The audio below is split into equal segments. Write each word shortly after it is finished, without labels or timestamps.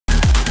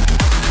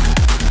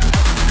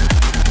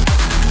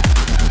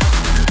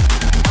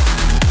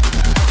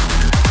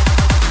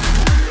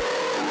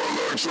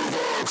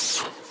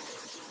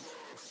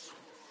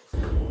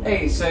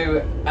Okay,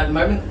 so at the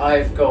moment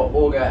I've got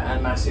Auger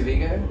and Massive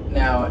Ego.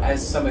 Now,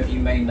 as some of you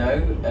may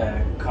know,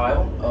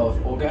 Kyle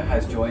of Auger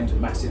has joined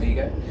Massive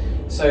Ego.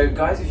 So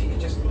guys, if you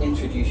could just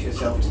introduce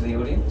yourself to the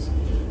audience.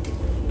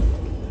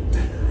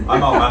 I'm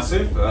Mark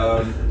Massive,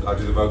 I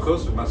do the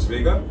vocals with Massive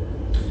Ego.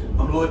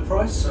 I'm Lloyd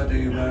Price, I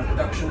do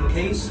production and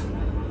keys.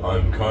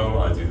 I'm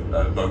Kyle, I do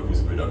vocals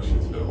and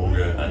productions for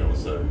Auger and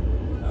also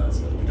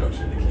some of the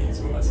production and the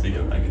keys for Massive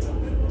Ego and guitar.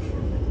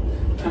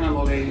 And I'm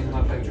Ollie and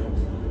I play drums.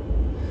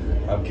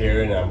 I'm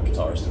Kieran, I'm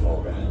guitarist of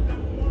Auger.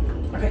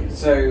 Okay,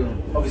 so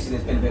obviously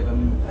there's been a bit of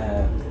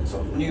a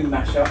sort of new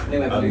mashup,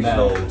 new evolution.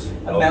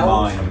 A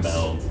meld.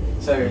 meld.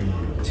 So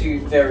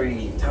two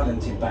very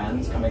talented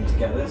bands coming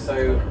together.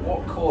 So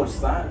what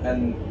caused that,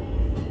 and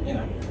you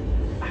know,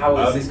 how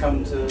has this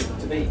come to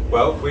be?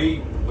 Well,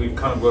 we've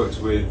kind of worked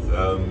with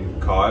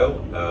Kyle.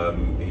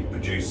 He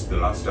produced the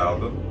last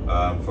album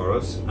for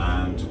us,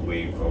 and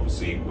we've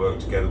obviously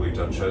worked together. We've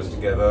done shows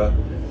together.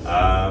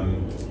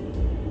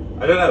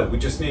 I don't know. We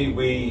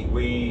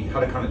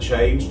had a kind of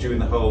change during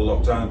the whole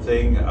lockdown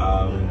thing.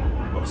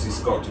 Obviously,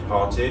 Scott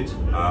departed.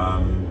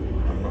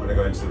 I'm not going to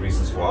go into the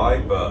reasons why,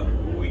 but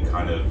we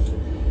kind of.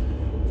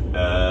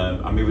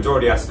 I mean, we'd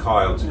already asked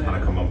Kyle to kind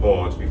of come on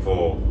board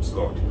before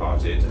Scott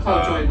departed.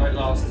 Kyle joined like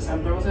last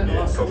December, was it?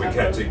 Yeah, but we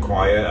kept it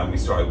quiet and we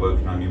started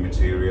working on new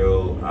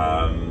material.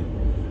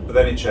 But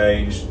then it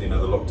changed. You know,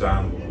 the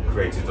lockdown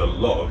created a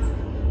lot of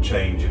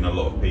change in a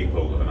lot of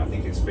people, and I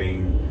think it's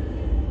been.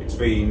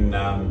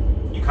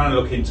 You kind of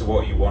look into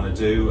what you want to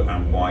do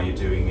and why you're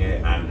doing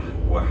it and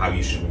how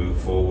you should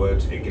move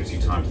forward. It gives you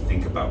time to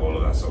think about all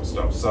of that sort of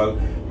stuff. So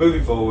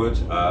moving forward,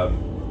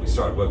 we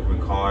started working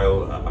with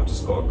Kyle after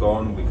Scott had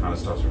gone. We kind of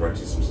started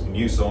writing some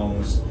new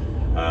songs,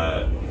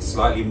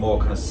 slightly more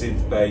kind of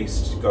synth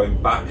based, going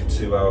back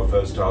to our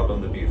first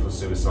album, the Beautiful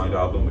Suicide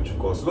album, which of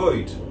course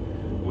Lloyd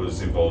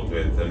was involved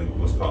with and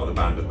was part of the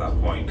band at that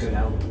point. Good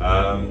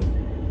album.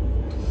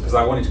 Because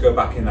I wanted to go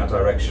back in that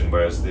direction,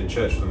 whereas the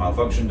Church for the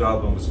Malfunctioned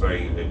album was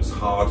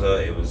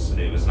harder, it was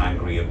an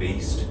angrier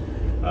beast.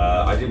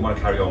 I didn't want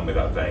to carry on with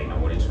that vein. I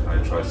wanted to kind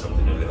of try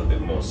something a little bit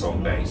more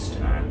song-based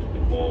and a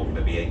bit more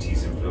maybe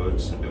 80s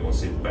influence, a bit more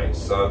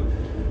synth-based. So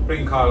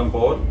bringing Kyle on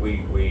board,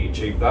 we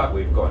achieved that.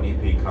 We've got an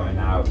EP coming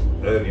out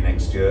early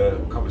next year, a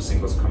couple of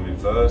singles coming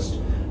first.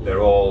 They're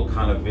all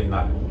kind of in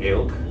that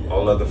ilk,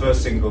 although the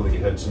first single that you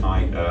heard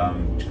tonight,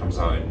 which comes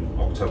out in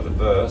October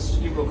the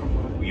 1st,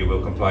 You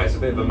Will Comply, is a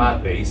bit of a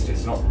mad beast.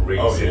 It's not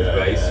really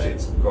synth-based,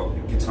 It's got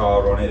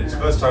guitar on it. It's the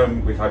first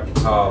time we've had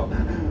guitar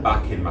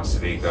back in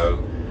Massive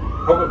Ego,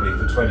 probably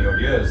for 20 odd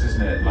years,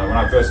 isn't it? Like when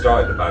I first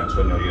started the band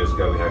 20 odd years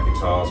ago, we had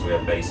guitars, we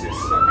had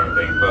bassists, that kind of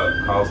thing, but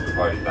Carl's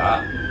provided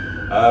that.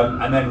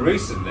 And then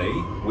recently,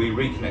 we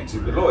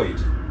reconnected with Lloyd,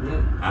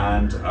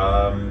 and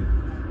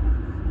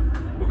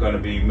we're going to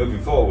be moving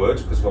forward,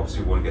 because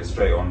obviously we want to get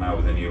straight on now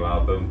with a new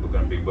album. We're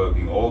going to be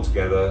working all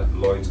together.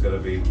 Lloyd's going to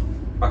be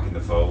back in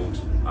the fold.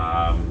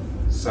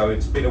 So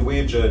it's been a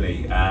weird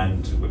journey,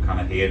 and we're kind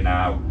of here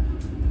now,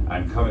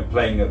 and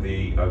playing at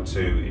the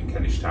O2 in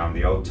Kentish Town,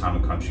 the Old Town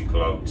and Country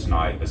Club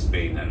tonight has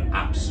been an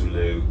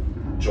absolute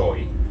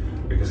joy,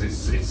 because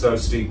it's so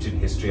steeped in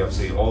history. I've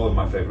seen all of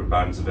my favourite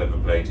bands have ever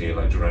played here,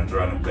 like Duran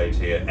Duran have played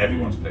here,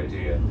 everyone's played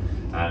here,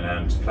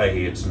 and to play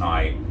here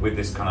tonight with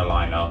this kind of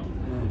lineup,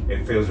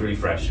 it feels really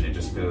fresh, and it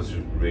just feels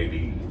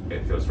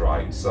it feels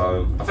right.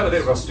 So I felt a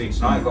bit rusty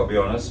tonight, I've got to be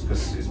honest,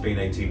 because it's been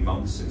 18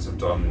 months since I've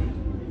done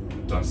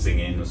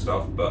singing and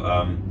stuff, but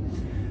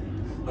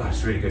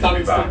it's really good to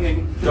be back.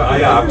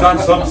 Yeah, I've done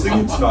some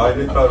singing tonight.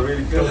 It felt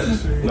really good.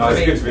 No,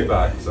 it's good to be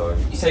back. So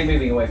you say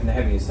moving away from the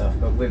heavier stuff,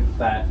 but with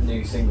that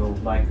new single,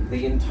 like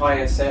the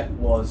entire set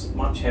was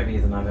much heavier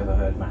than I've ever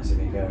heard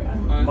Massive Ego,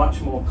 and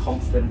much more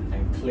confident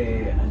and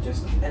clear and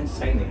just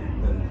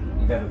entertaining than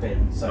you've ever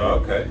been.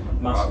 So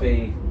must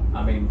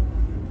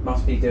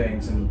be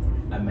doing some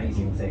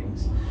amazing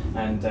things,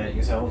 and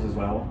yourselves as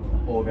well,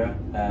 Auger.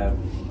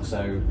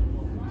 So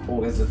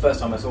Auger's the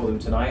first time I saw them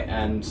tonight,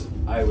 and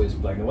I was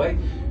blown away.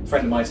 A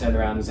friend of mine turned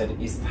around and said,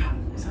 "Is that Auger?" I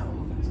was like,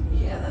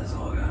 "Yeah, that's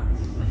Auger."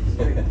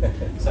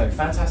 So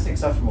fantastic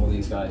stuff from all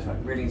these guys, like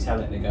really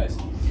talented guys.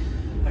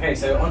 Okay,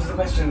 so on to the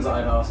questions that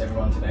I've asked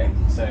everyone today.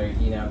 So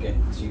you now get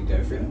to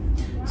go through them.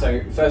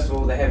 So first of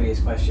all, the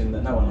heaviest question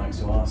that no one likes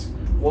to ask: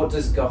 what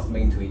does goth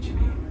mean to each of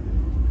you?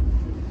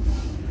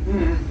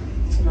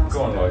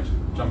 Go on, Lloyd.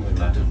 Jump in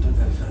there. Don't go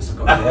first. I've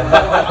got to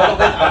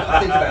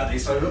think about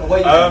this. So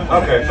away.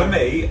 Okay, for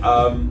me,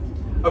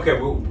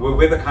 we're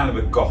with a kind of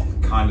a goth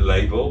kind of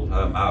label,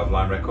 Out of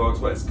Line Records,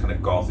 where it's kind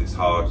of goth, it's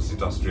hard, it's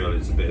industrial,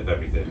 it's a bit of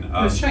everything.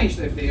 It's changed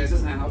over the years,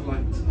 hasn't it? I've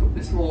like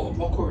it's more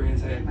rock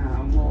oriented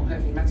now, more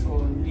heavy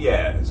metal. And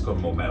yeah, it's got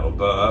more metal.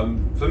 But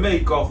for me,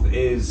 goth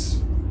is,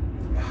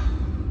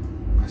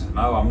 I don't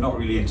know. I'm not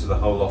really into the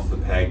whole off the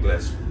peg,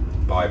 let's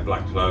buy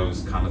black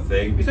clothes kind of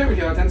thing. You don't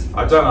really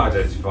identify. I don't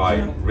identify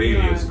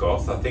really as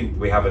goth. I think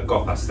we have a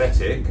goth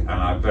aesthetic, and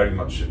I very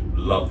much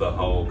love the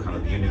whole kind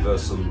of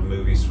Universal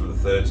movies from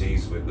the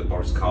 30s with the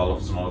Boris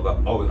Karloffs and all of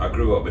that. Oh, I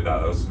grew up with that.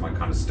 That was my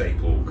kind of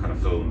staple kind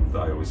of film that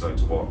I always liked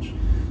to watch.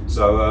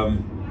 So,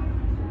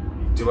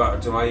 do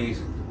I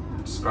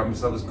describe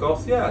myself as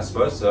goth? Yeah, I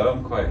suppose so.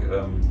 I'm quite.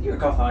 You're a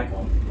goth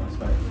icon, I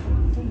suppose.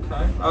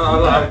 Okay.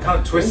 I kind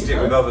of twisted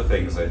it with other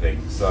things, I think.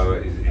 So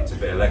it's a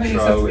bit I think you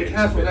have to electro, be it's a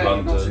careful bit there,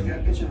 not to London.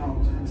 get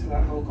pigeonholed into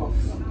that whole goth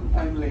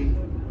only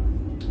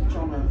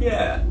genre.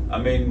 Yeah, I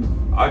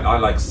mean, I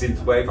like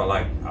synthwave.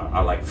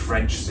 I like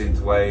French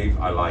synthwave.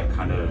 I like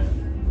kind of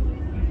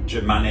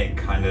Germanic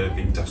kind of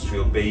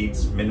industrial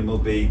beats, minimal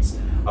beats.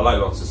 I like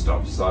lots of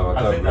stuff. So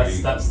I think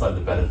that's like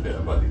the benefit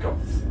of like the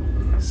goth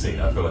scene.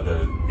 I feel like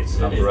it's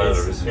an umbrella,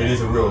 isn't it? It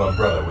is a real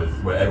umbrella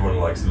where everyone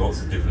likes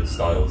lots of different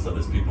styles. So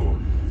there's people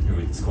who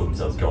would call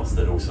themselves goths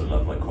that also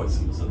love like quite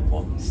some sort of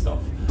modern stuff,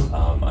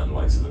 and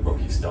like sort of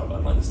rocky stuff,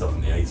 and like the stuff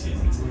from the 80s.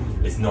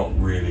 And it's not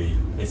really.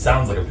 It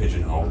sounds like a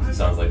pigeonhole. It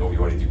sounds like, oh, you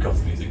only do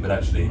goth music, but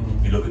actually,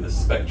 if you look at the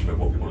spectrum of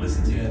what people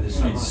listen to,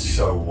 it's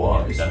so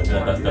wide.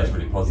 That's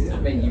really positive. I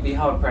mean, you'd be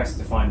hard pressed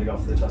to find a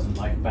goth that doesn't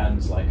like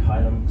bands like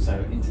Hylam, so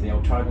into the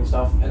old tribal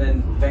stuff, and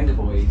then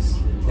Vengaboys.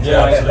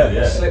 Yeah, absolutely.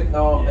 Yeah.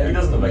 Slipknot. Who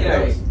doesn't make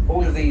those?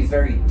 All of these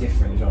very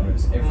different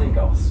genres. Every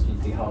goth,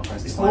 you'd be hard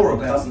pressed to find one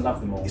that doesn't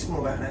love them all. It's more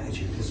about an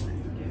attitude, isn't it?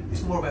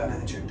 It's more about an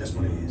attitude. That's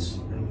what it is,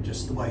 and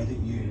just the way that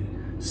you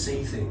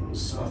see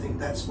things. I think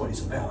that's what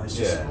it's about. It's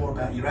just more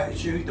about your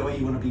attitude, the way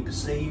you want to be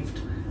perceived,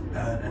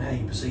 and how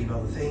you perceive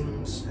other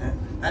things.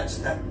 That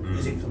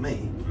is it for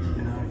me.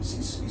 You know,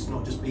 it's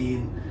not just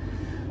being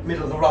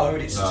middle of the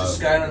road. It's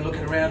just going and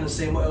looking around and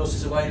seeing what else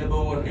is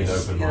available,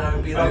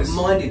 and being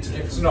open-minded to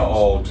different. It's not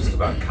all just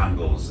about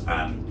candles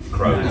and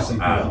crows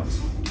and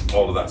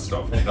all of that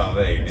stuff. Do you know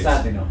what I mean?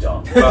 Sadly not.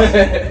 But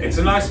it's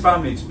a nice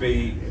family to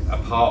be a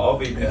part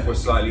of, even if we're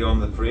slightly on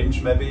the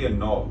fringe, maybe, and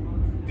not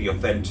the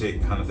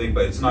authentic kind of thing.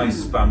 But it's a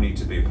nice family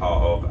to be a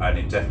part of, and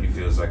it definitely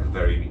feels like a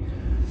very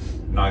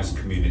nice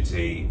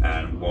community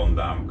and one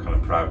that I'm kind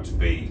of proud to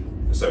be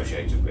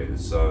associated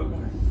with. So.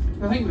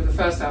 I think with the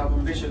first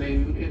album, visually,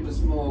 it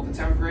was more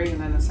contemporary, and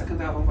then the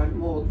second album went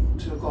more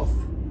to a goth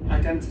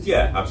identity.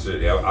 Yeah,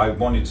 absolutely. I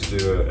wanted to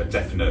do a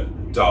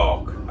definite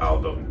dark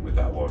album with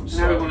that one. And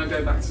now we want to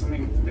go back to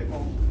something a bit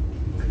more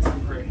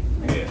contemporary.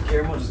 Yeah.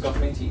 Kieran, what does goth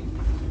mean to you?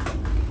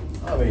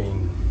 I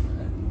mean,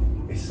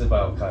 it's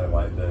about kind of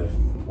like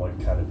what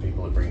kind of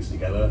people it brings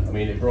together. I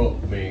mean, it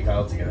brought me and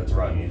Kyle together to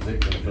write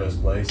music in the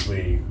first place.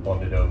 We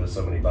bonded over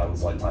so many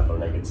bands like Typo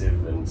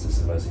Negative and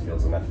Sister Mercy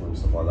Fields and Metal and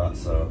stuff like that.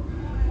 So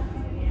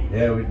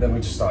yeah, then we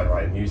just started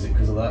writing music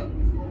because of that.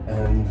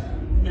 And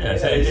yeah,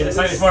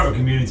 it's more of a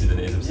community than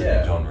it is a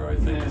specific genre. I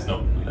think it's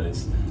not.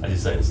 It's, as you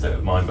say, the state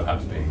of mind,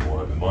 perhaps being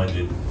more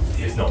open-minded.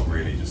 It's not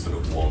really just sort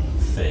of one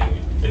thing.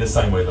 In the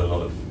same way that a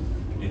lot of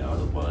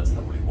other words are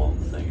not really one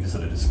thing. It just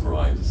sort of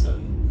describes a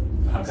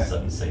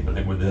certain scene. But I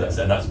think with this,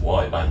 and that's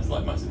why bands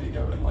like Massive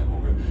Ego and like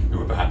Auger, who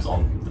were perhaps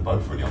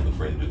both really on the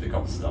fringe with the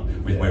goth stuff,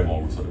 we're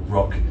more sort of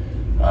rock.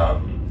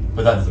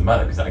 But that doesn't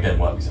matter because, again,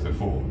 like we said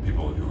before,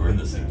 people who were in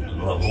the scene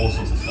love all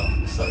sorts of stuff.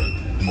 So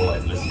the more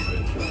likely to listen to it.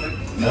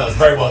 And that was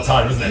very well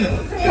timed, wasn't it?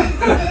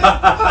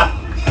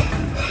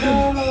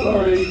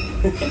 Sorry.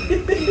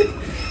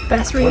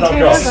 Best we're not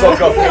retailer goths, ever. what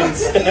goth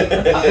means.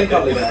 I think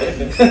I'll leave it.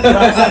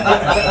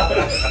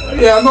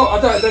 Yeah, I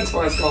don't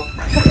identify as goth.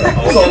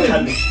 It's all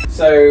candy.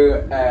 So,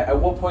 at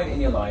what point in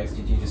your lives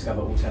did you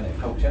discover alternative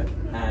culture,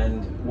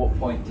 and what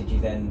point did you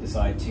then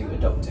decide to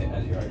adopt it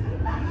as your own?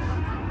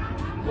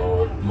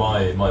 Well,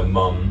 my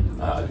mum,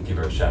 I'd give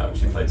her a shout out.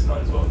 She played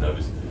tonight as well.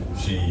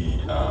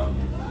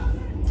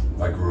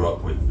 I grew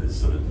up with this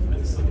sort of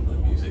like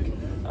music.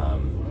 Her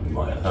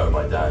and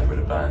my dad were in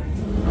a band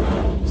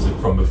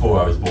from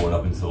before I was born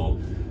up until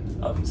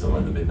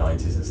like the mid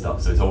 '90s and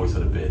stuff. So it's always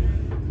sort of been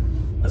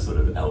a sort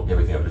of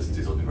everything I've listened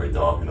to has always been very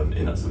dark and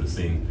in that sort of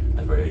scene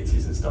and very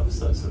 '80s and stuff.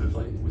 So sort of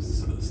like was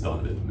sort of the start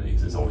of it for me.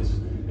 So it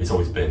was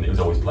always playing in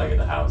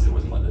the house. It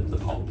wasn't like the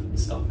pop and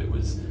stuff. It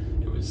was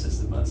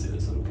Sister Mercy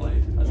that sort of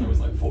played as I was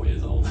like 4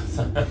 years old.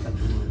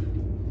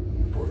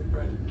 Boring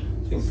bread.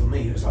 I think for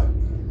me it was like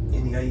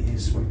in the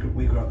 80s,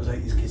 we grew up as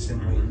 80s kids,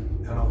 didn't we?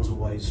 And I was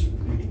always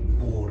really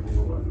bored with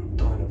all that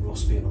Diana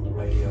Ross being on the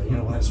radio,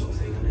 all that sort of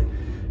thing. And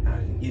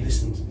then you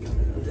listen,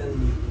 and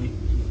then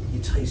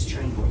your taste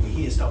change when you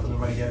hear stuff on the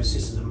radio.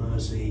 Sisters of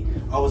Mercy.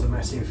 I was a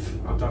massive,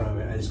 I don't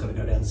know, I just got to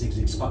go down, Zig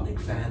Zig Sputnik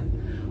fan.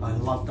 I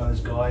loved those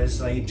guys.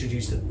 They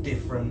introduced a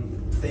different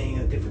thing,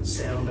 a different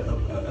sound at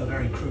a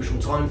very crucial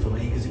time for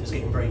me because it was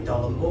getting very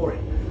dull and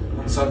boring.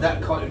 And so that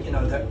kind of,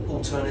 that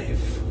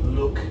alternative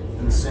look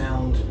and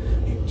sound,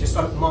 it just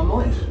opened my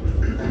mind,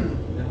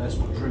 and that's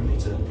what drew me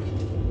to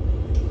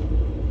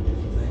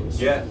different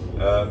things. Yeah,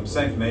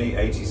 same for me.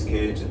 80s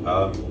kid,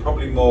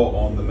 probably more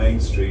on the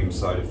mainstream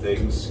side of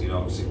things.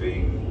 Obviously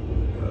being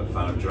a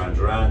fan of Duran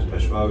Duran,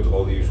 Depeche Mode,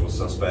 all the usual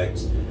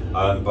suspects.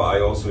 But I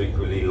also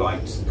equally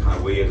liked kind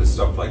of weirder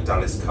stuff like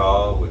Dallas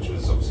Carr, which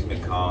was obviously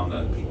Mick Karn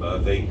and Pete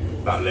Murphy.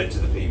 That led to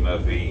the Pete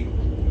Murphy,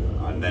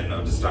 and then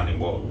understanding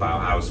what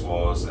Bauhaus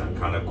was, and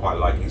kind of quite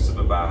liking some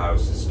of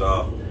Bauhaus's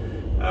stuff.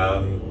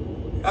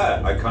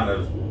 I kind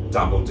of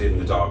dabbled in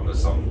the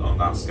darkness on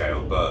that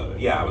scale, but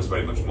yeah, I was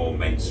very much more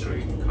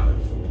mainstream kind of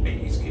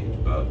 80s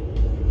kid. But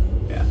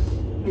yeah.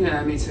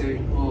 Yeah, me too.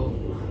 Well,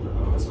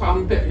 I'm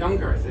a bit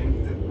younger, I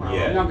think, Well,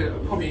 Yeah.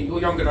 probably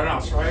you're younger than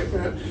us, right?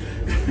 But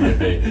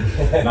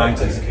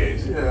 90s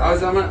kid.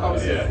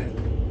 yeah,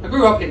 I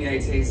grew up in the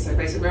 80s, so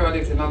basically where I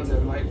lived in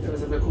London, like there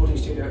was a recording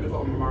studio at the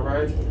bottom of my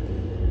road,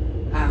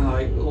 and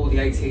like all the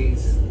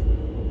 80s,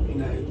 you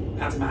know,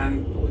 Adam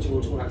Ant, Boy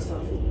George, all that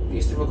stuff. I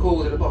used to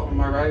record at the bottom of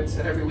my road,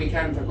 so every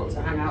weekend I got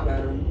to hang out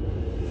there, and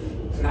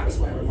that was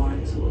where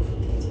my sort of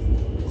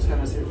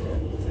alternative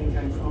thing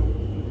came from.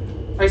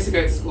 I used to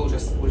go to school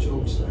just Boy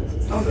George, so.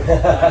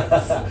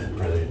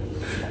 Brilliant.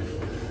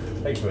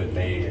 I think with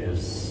me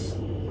is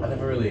I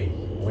never really,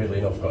 weirdly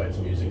enough, got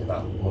into music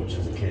that much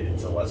as a kid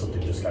until like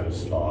something just kind of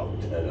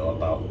sparked. And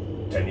about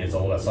 10 years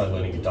old, I started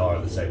learning guitar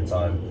at the same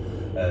time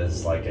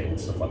as like getting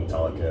into stuff like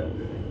Metallica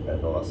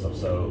and all that stuff.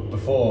 So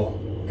before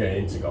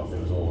getting into goth,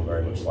 it was all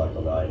very much like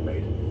on the Iron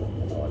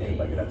Maiden,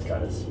 like that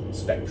kind of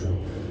spectrum.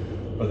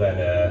 But then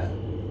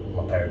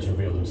my parents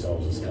revealed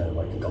themselves as kind of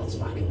like goths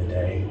back in the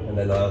day, and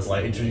then I was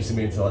like introducing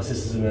me into like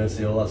Sisters of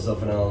Mercy, all that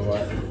stuff, and I was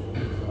like,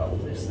 I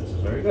love this. This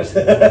is very good.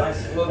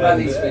 Nice. Well, that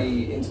leads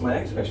me into my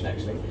next question,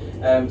 actually.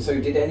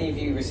 So, did any of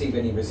you receive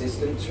any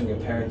resistance from your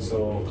parents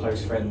or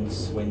close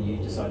friends when you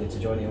decided to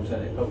join the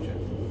alternative culture?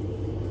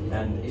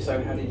 And if so,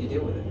 how did you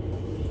deal with it?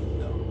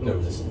 No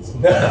resistance.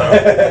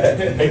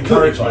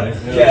 Encouragement.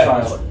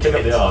 Yeah. Kick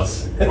up the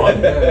arse.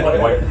 Wait.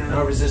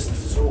 No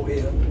resistance at all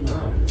here.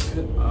 No.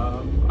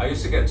 I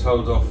used to get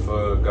told off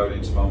for going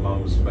into my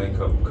mum's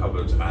makeup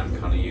cupboard and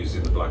kind of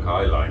using the black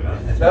eyeliner.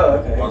 Oh,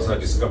 okay. Once I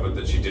discovered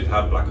that she did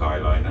have black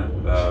eyeliner,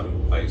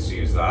 I used to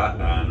use that,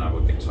 and I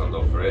would get told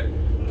off for it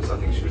because I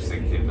think she was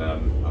thinking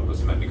I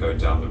was maybe going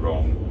down the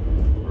wrong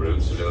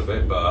route a little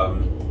bit. But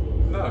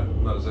no,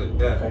 that was it.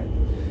 Yeah. Okay.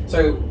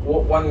 So,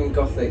 what one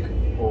gothic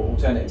or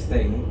alternative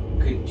thing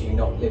could you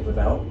not live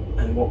without,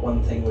 and what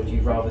one thing would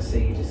you rather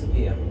see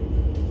disappear?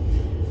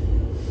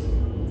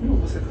 Oh,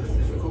 that's a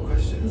difficult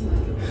question, isn't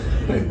it?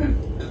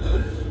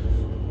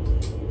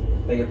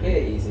 They appear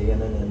easy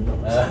and then they're not.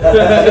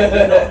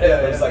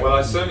 It's like, Well,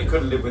 I certainly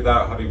couldn't live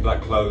without having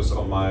black clothes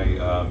on my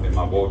in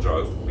my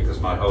wardrobe because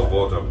my whole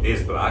wardrobe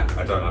is black.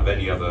 I don't have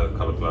any other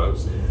colour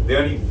clothes. The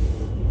only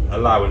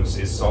allowance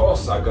is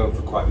socks. I go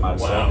for quite mad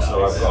socks,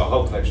 so I've got a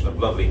whole collection of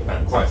lovely,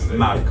 quite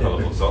mad,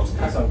 colourful socks.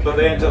 But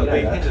they end up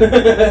being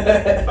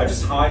hidden. I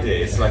just hide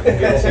it. It's like a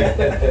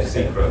guilty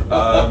secret.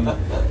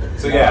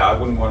 So yeah, I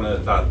wouldn't want to.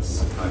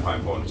 That's kind of quite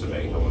important to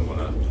me. I wouldn't want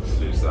to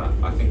lose that.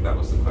 I think that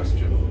was the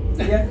question.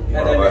 Yeah, and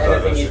then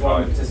anything you'd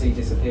want to see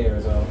disappear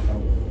as well.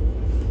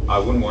 I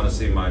wouldn't want to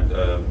see my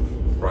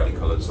brightly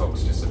coloured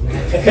socks disappear.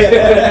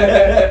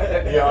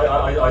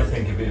 Yeah, I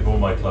think if all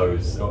my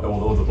clothes,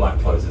 all the black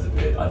clothes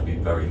disappeared, I'd be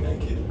very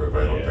naked for a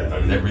very long period of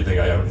time. Everything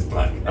I own is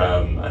black,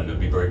 and it'd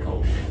be very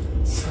cold.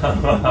 So,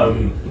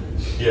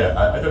 yeah,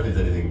 I don't think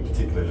there's anything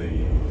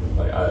particularly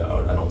like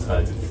an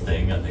alternative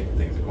thing. I think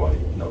things are quite,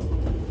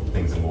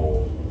 things are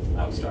more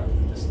abstract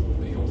than just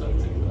the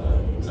alternative.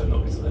 So not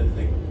because of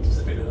anything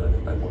specific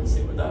that I want to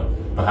see without.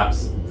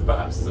 Perhaps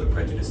sort of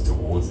prejudice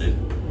towards it.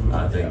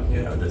 I think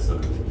there's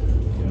sort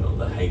of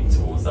the hate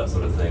towards that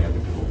sort of thing. I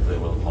think people feel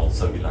well the whole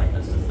Sophie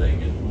Lancaster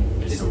thing,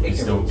 and it's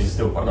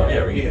still quite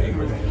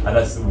ignorant. And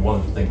that's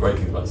one thing. Great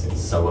thing about it,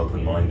 it's so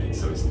open-minded.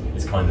 So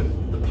it's kind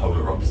of the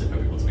polar opposite for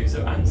people to be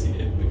so anti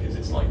it, because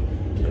it's like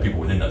the people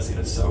within that scene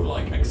are so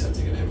like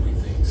accepting of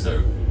everything.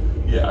 So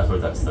yeah, I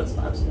suppose that's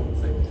perhaps one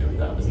thing to do with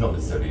that. It's not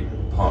necessarily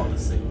part of the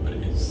scene, but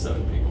it is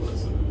certain people that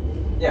sort of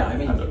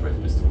have that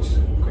prejudice towards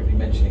it. Quickly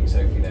mentioning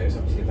Sophie though is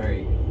obviously a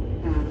very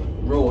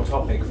raw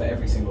topic for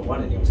every single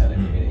one in the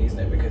alternative community, isn't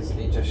it? Because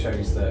it just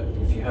shows that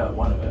if you hurt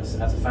one of us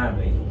as a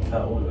family, you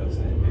hurt all of us.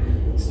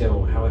 And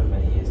still, however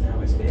many years now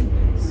it's been,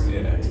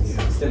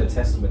 it's still a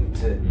testament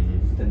to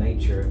the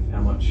nature of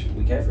how much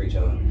we care for each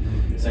other.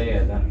 So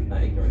yeah,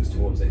 that ignorance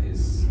towards it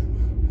is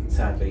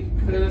sadly.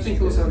 But then I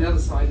think also on the other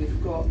side,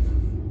 you've got,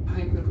 I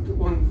think not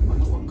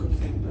one good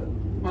thing, but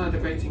one of the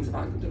great things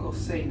about the goth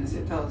scene is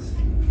it does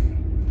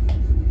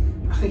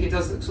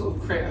sort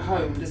of create a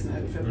home, doesn't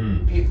it, for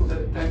people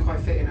that don't quite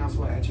fit in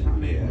elsewhere, do you know what I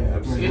mean? Yeah,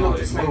 absolutely. You're not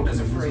just labelled as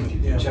a freak.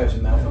 Yeah. Church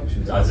and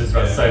malfunctions. I was just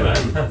about to say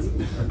that.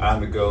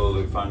 And the girl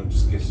who found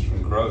gifts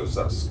from crows,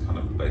 that's kind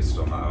of based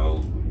on that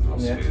old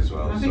philosophy as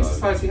well. And I think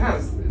society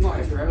has, not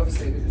everywhere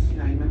obviously, because you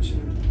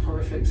mentioned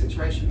horrific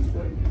situations,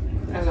 but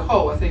as a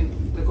whole I think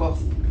the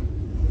goth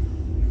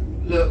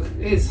look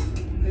is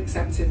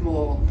accepted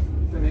more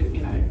than it,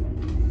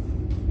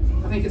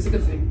 I think it's a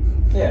good thing.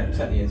 Yeah, it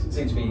certainly is. It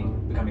seems to be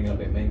becoming a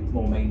little bit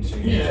more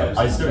mainstream. Yeah,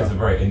 I just doing some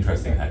very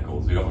interesting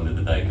heckles. We got one the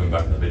other day, coming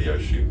back from the video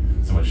shoot.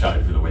 Someone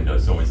shouted through the window,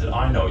 someone said,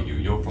 "I know you,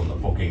 you're from the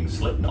fucking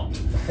Slipknot."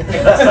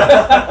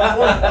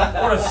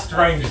 What a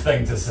strange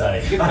thing to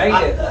say. You've made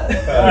it.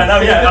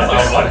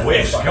 I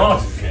wish.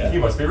 God, you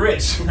must be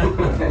rich.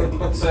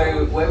 Okay.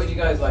 So, where would you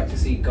guys like to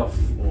see goth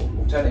or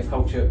alternative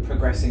culture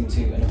progressing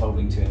to and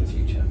evolving to in the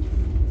future?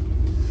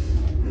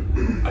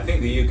 I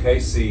think the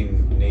UK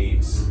scene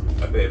needs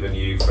a bit of a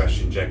new,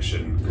 fresh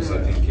injection, because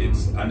I think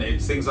it's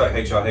things like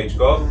HRH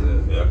Goth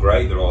are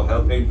great. They're all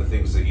helping. The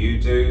things that you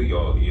do,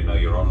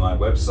 your online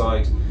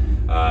website,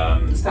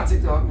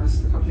 Static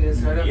Darkness a couple of years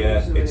ago.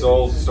 it's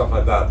all stuff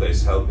like that that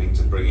is helping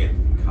to bring it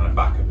kind of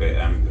back a bit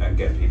and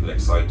get people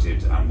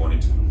excited and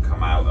wanting to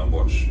come out and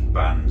watch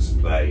bands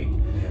play.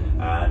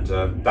 And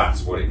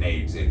that's what it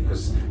needs,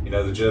 because you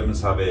know the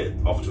Germans have it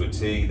off to a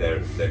T.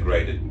 They're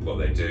great at what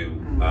they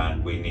do,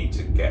 and we need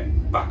to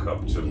get back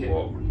up to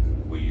what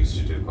we used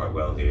to do quite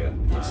well here.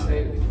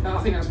 Absolutely.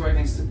 I think that's where it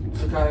needs to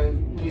go. There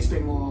needs to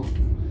be more,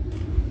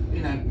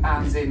 you know,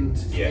 bands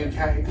into the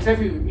UK, because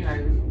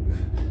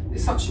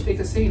it's such a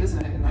bigger scene,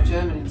 isn't it, in like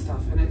Germany and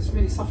stuff, and it's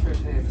really suffered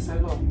here for so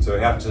long. So we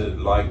have to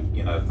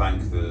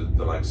thank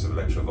the likes of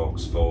Elektro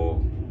Vox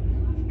for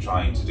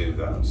trying to do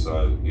that.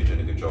 So you're doing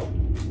a good job.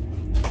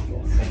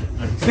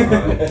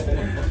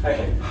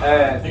 Okay.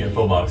 I think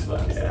full marks for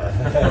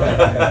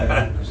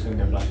that. I'm just going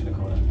to go blush in the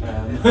corner.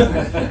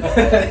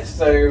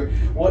 So,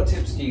 what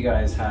tips do you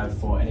guys have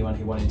for anyone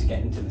who wanted to get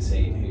into the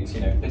scene, who's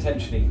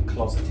potentially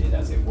closeted,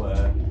 as it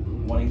were,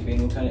 wanting to be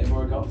an alternative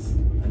or a goth,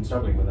 and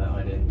struggling with that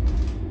idea?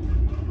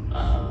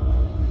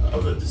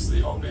 Other than just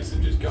the obvious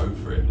and just go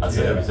for it. As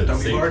I said,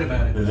 don't be worried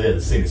about it. The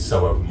scene is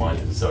so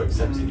open-minded and so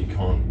accepting. You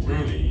can't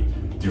really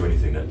do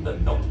anything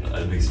that not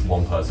at least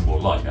one person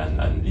will like,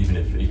 and even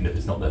if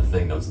it's not their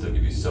thing, they'll still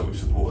give you so much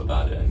support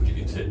about it and give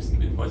you tips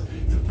and give you advice.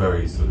 It's a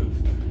very sort of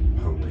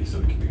homely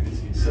sort of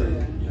community, so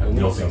you have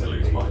nothing to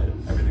lose by it,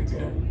 everything to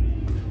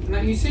gain. Now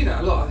you see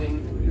that a lot. I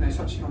think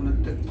touching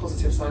on the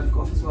positive side of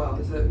goth as well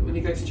is that when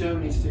you go to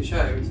Germany to do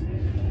shows,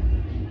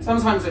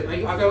 sometimes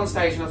I go on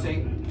stage and I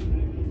think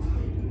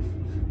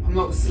I'm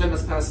not the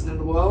slimmest person in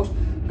the world,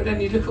 but then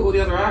you look at all the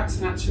other acts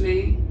and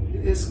actually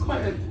there's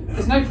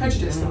no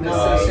prejudice on this.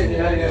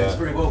 It's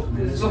very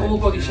welcoming. There's all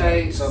body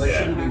shapes. So they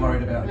shouldn't be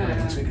worried about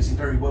anything because it's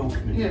very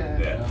welcoming.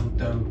 Yeah.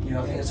 And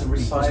I think that's a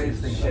really positive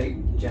thing.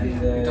 Shape,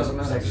 gender, it doesn't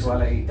matter.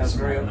 sexuality, It's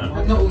very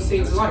And not all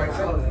scenes are like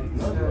that, are they?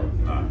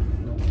 No.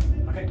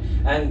 Okay.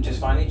 And just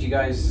finally, do you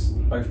guys,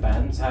 both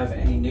bands, have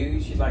any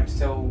news you'd like to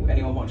tell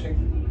anyone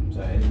watching?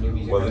 So any new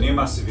music? Well, the new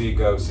Massive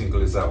Ego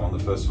single is out on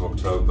the 1st of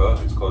October.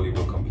 It's called You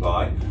Will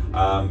Comply.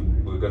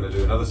 We're going to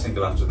do another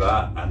single after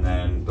that, and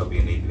then there'll be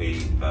an EP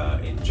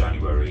in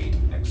January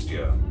next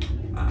year,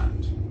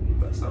 and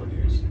that's our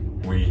news.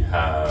 We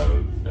have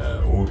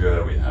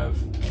Auger, we have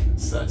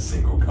a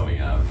single coming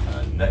out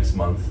next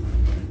month.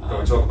 Can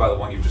we talk about the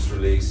one you've just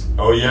released?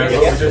 Oh yeah,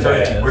 Yes.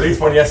 Oxygen.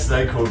 Released one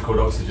yesterday called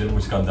Oxygen,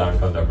 which gone down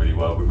really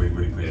well. We're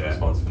really pleased with the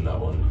response from that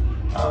one.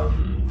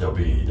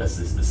 This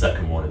is the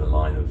second one in a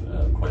line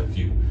of quite a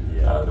few.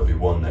 There'll be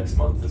one next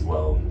month as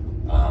well.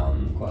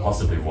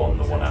 Possibly the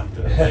one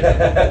after.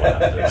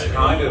 It's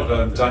kind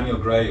of Daniel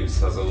Graves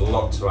has a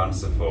lot to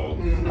answer for. I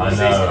know. He's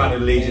kind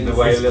of leading the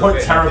way a little bit.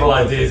 He's put terrible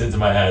ideas into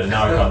my head, and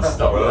now I can't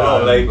stop. Well, a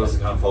lot of labels are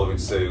kind of following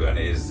suit, and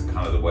it is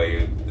kind of the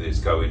way it's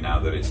going now.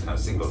 That it's kind of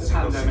single.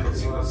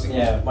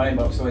 Yeah, my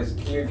inbox always.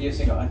 Can you review a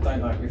single? I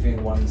don't like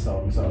reviewing one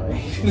song.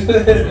 Sorry.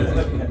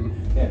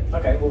 Yeah.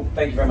 Okay. Well,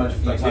 thank you very much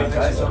for your time,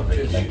 guys. Thank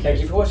you. Thank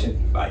you for watching.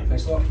 Bye.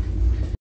 Thanks a lot.